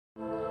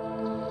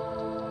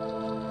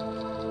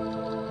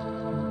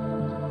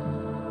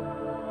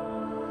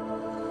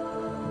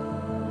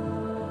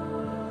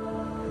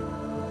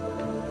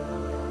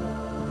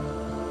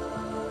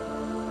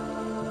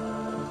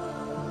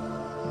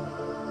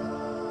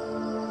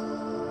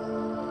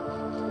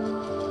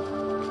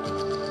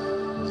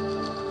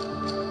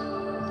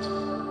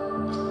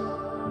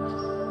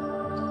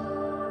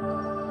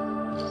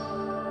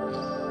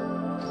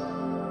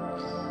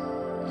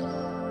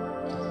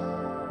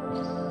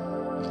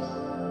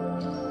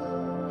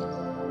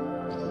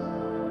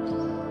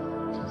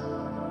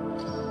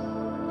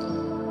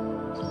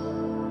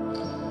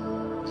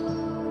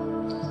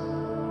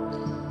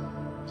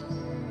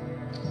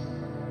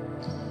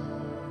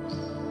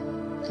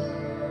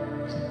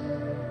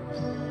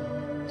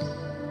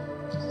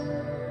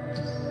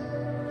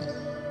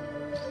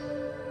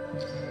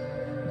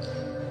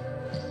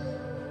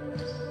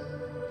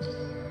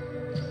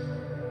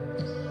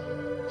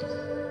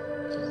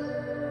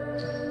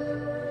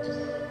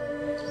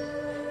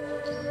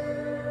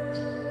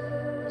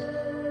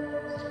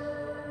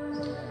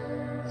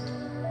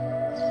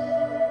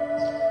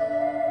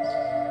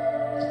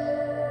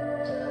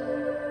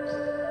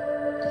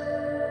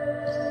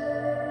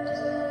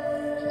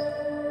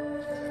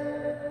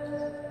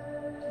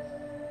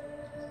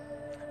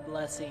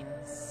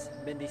Blessings,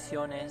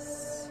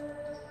 bendiciones.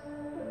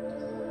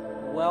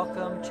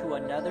 Welcome to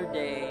another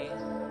day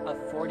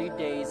of 40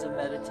 days of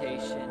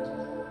meditation.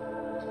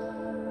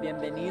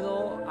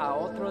 Bienvenido a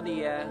otro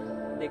día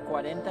de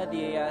 40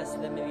 días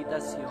de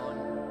meditación.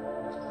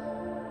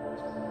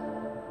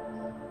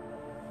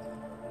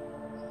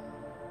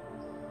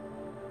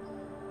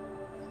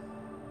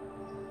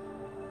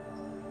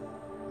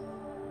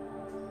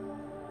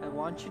 I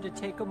want you to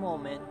take a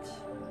moment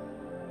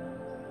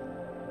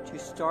to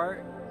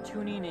start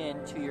tuning in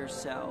to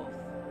yourself.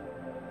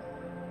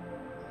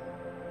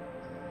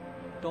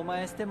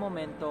 Toma este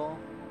momento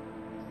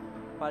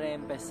para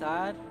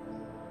empezar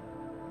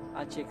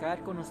a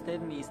checar con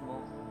usted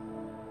mismo.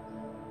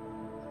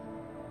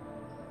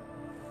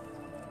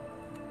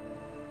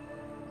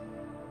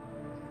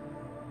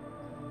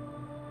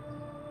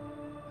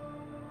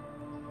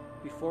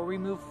 Before we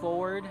move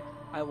forward,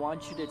 I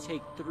want you to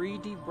take 3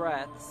 deep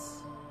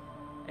breaths,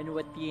 and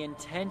with the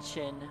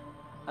intention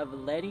of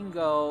letting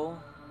go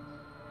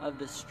of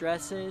the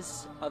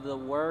stresses, of the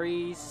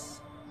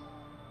worries,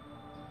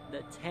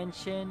 the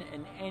tension,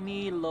 and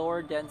any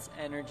lower dense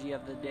energy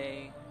of the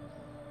day.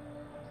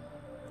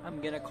 I'm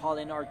going to call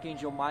in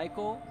Archangel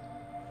Michael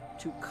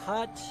to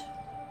cut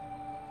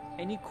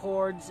any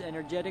cords,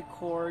 energetic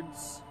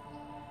cords,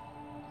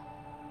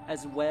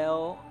 as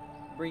well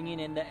bringing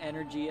in the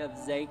energy of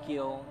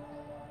Ezekiel,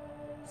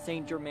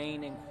 Saint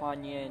Germain, and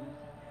Kuan Yin,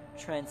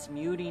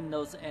 transmuting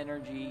those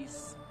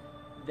energies.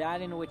 That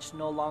in which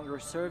no longer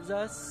serves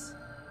us,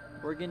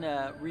 we're going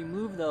to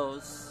remove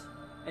those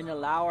and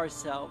allow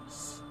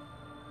ourselves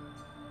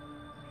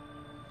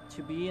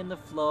to be in the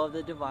flow of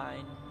the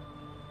divine.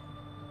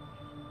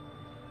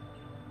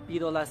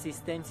 Pido la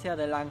asistencia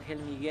del Ángel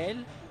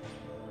Miguel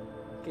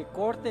que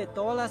corte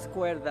todas las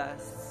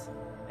cuerdas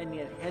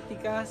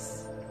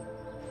energéticas,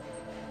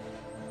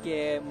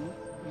 que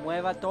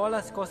mueva todas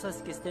las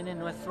cosas que estén en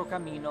nuestro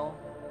camino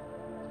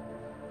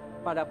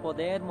para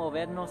poder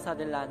movernos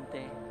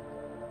adelante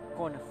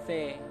con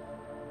fe,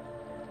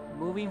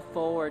 moving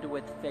forward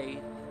with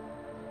faith.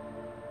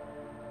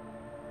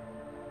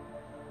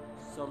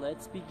 So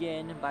let's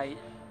begin by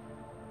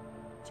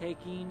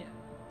taking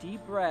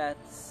deep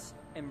breaths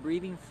and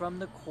breathing from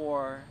the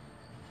core,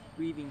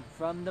 breathing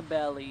from the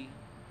belly.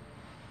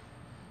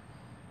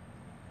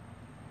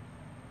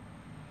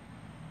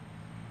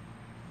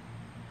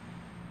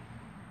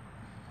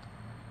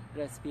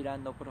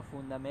 Respirando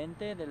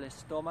profundamente del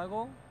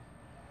estómago,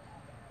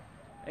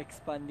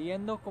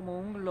 expandiendo como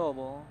un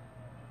globo.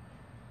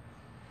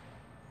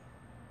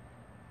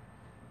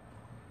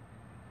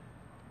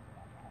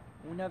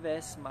 Una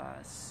vez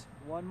más,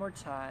 one more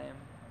time.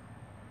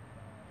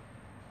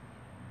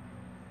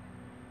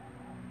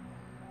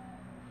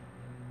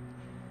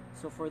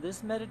 So for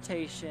this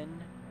meditation,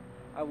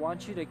 I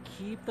want you to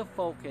keep the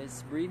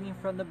focus, breathing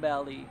from the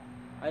belly.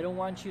 I don't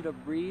want you to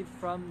breathe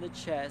from the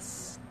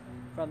chest,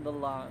 from the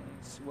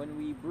lungs. When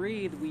we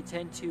breathe, we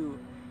tend to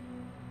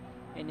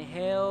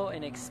inhale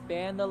and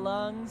expand the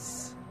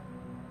lungs,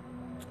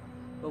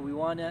 but we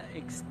want to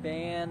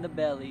expand the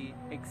belly,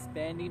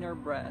 expanding our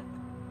breath.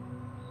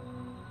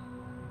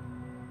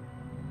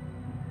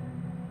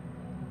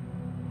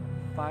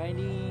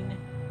 Finding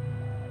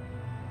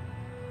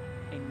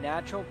a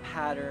natural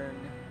pattern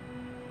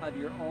of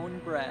your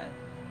own breath.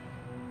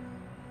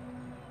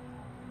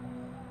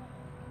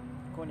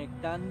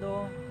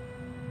 Conectando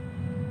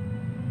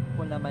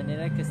con la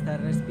manera que está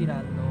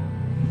respirando.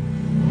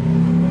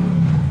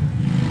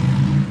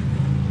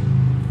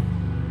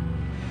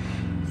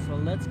 So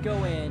let's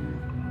go in,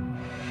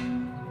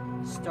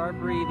 start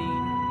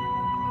breathing.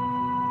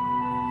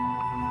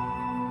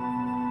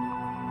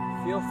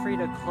 Feel free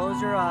to close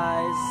your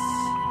eyes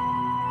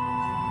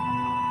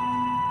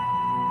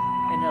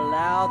and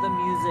allow the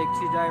music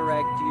to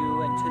direct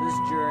you into this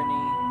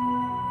journey.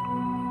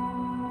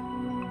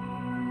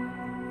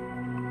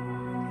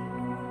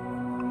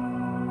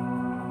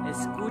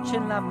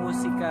 Escuchen la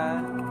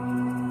música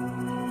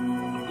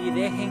y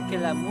dejen que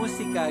la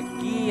música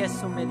guíe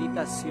su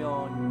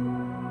meditación.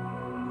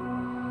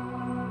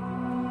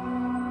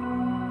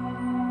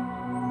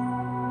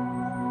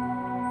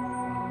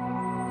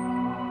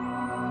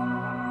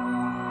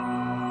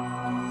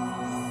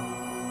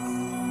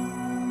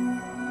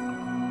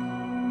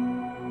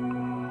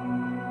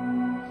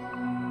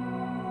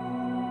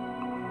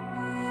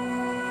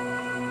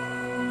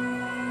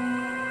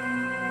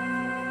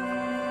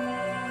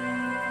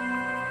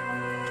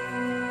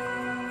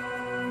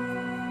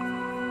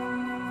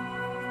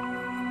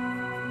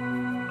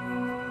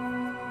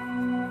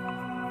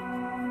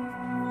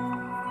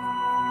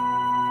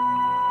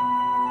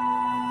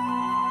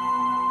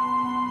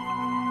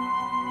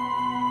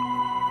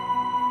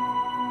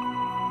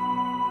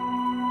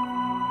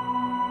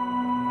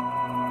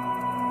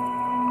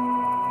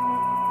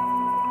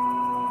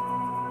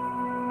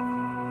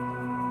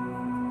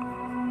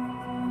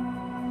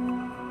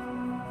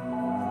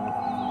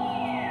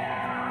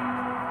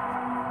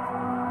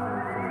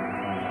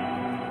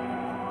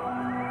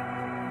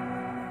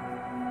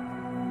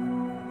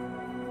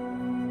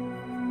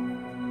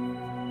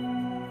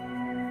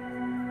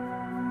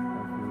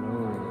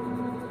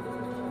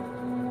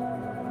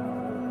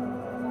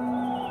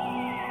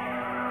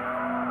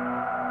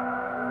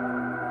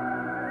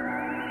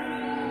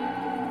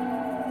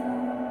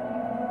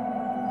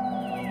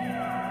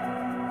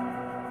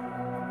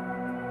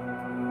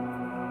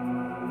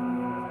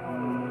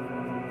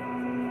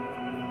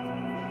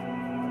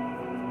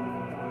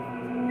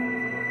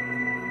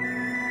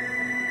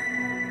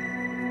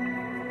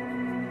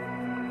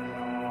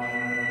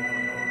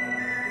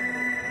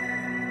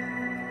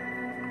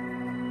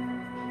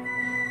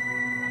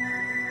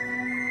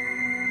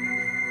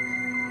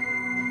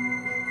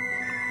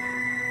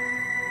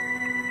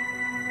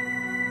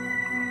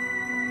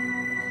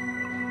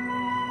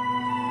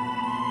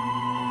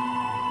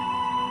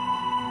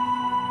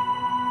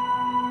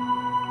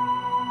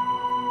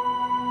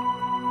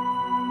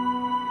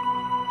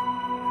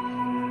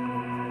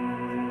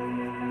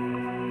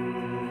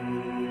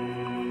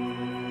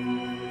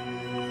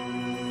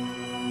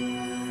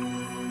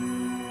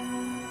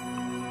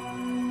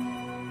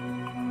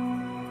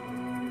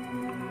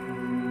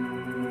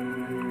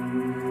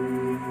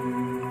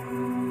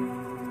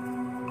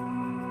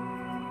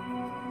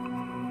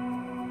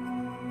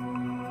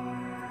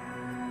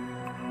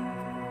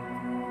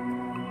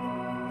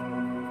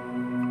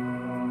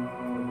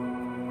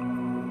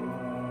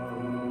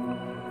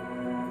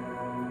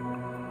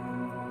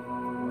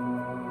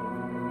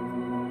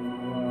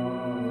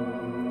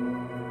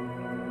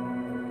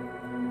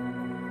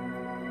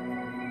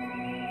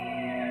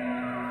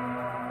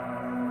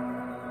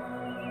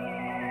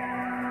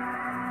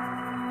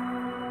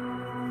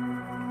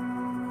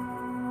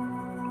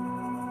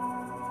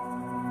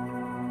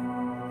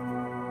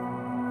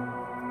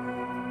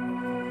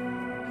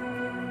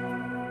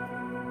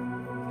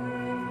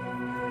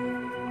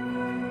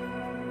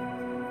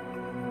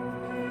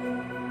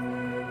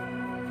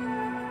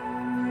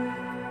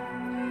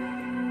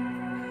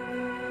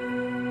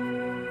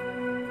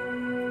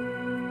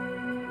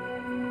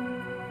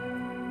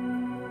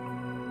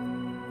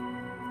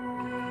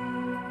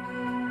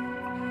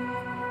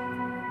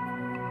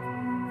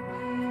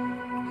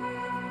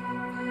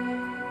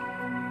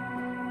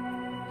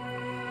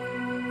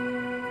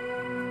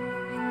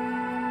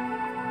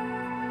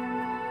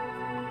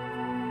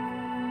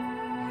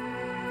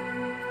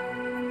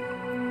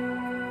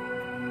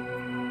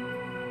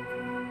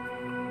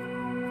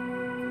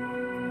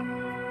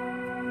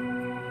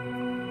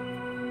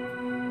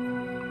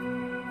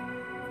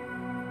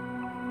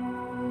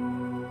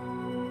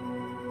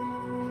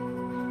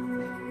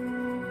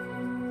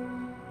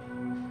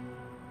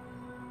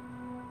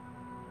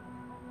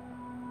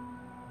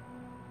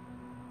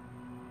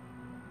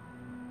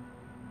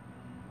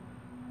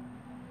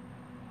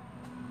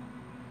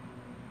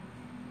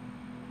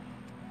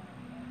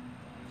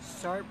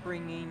 start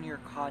bringing your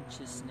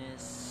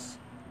consciousness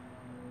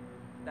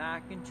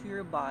back into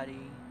your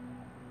body,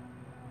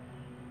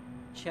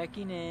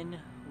 checking in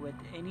with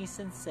any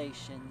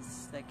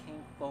sensations that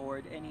came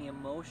forward, any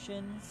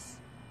emotions,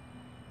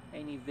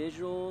 any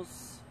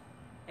visuals,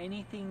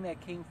 anything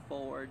that came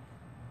forward,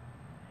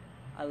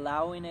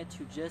 allowing it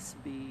to just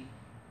be.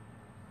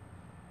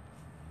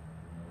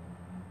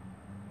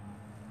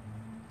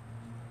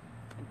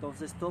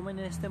 Entonces tomen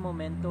este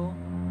momento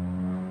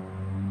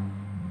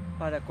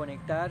para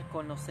conectar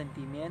con los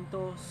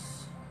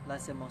sentimientos,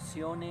 las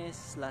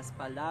emociones, las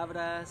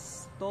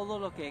palabras, todo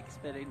lo que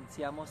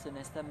experienciamos en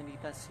esta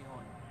meditación.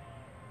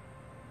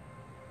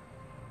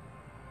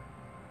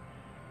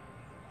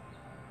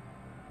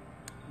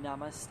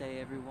 Namaste,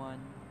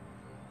 everyone.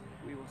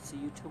 We will see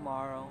you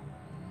tomorrow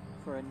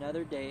for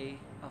another day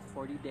of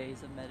 40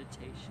 days of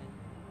meditation.